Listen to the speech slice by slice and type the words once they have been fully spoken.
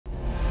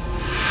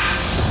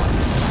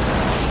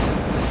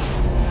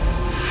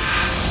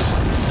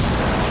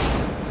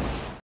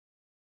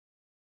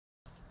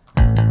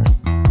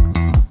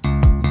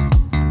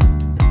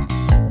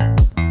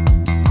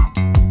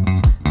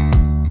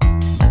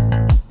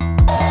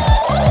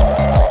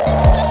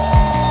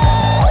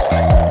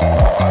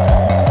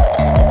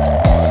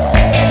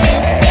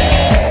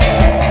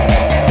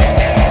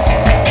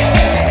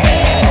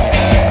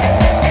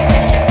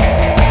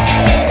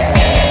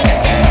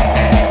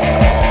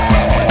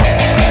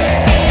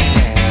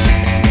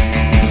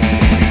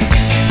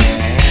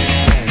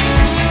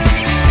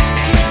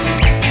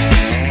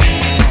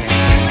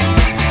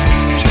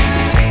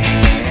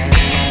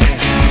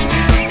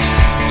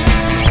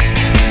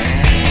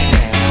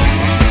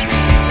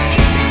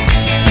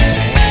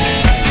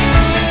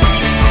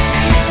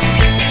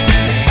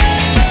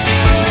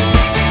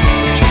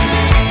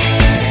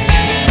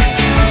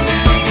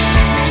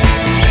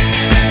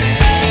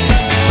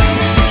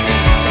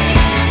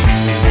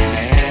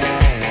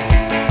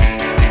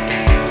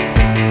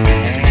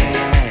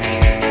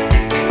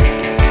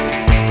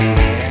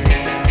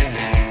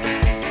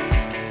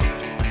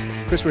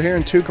Chris, we're here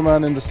in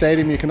Tucumán in the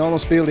stadium. You can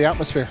almost feel the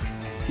atmosphere.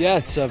 Yeah,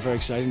 it's very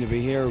exciting to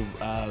be here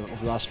over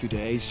the last few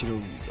days. You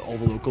know, all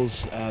the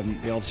locals,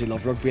 they obviously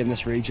love rugby in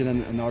this region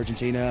in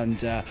Argentina,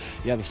 and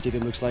yeah, the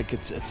stadium looks like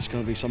it's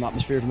going to be some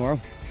atmosphere tomorrow.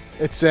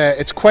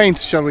 It's quaint,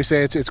 shall we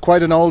say? It's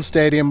quite an old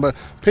stadium, but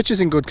pitch is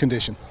in good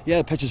condition. Yeah,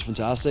 the pitch is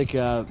fantastic.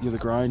 The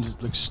ground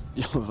looks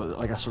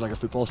like a sort of like a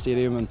football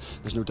stadium, and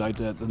there's no doubt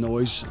that the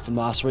noise from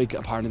last week,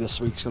 apparently this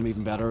week's going to be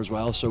even better as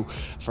well. So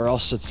for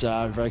us, it's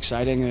very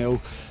exciting.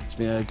 It's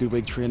been a good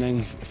week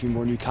training, a few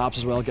more new caps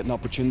as well, getting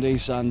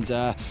opportunities, and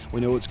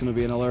we know it's going to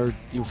be another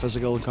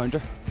physical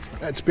encounter.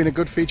 It's been a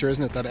good feature,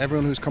 isn't it, that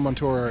everyone who's come on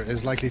tour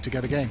is likely to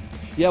get a game?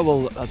 Yeah,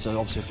 well, that's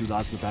obviously a few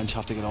lads on the bench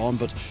have to get on,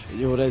 but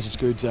it's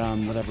good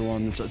that everyone.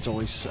 It's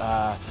always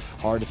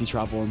hard if you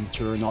travel on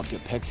tour and not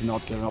get picked and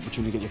not get an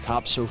opportunity to get your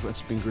caps. So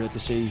it's been great to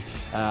see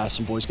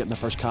some boys getting their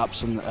first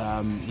caps, and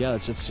yeah,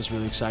 it's just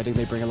really exciting.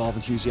 They bring a lot of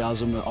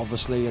enthusiasm,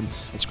 obviously, and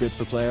it's great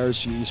for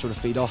players. You sort of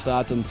feed off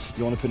that, and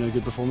you want to put in a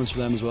good performance for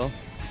them as well.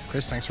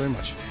 Chris, thanks very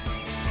much.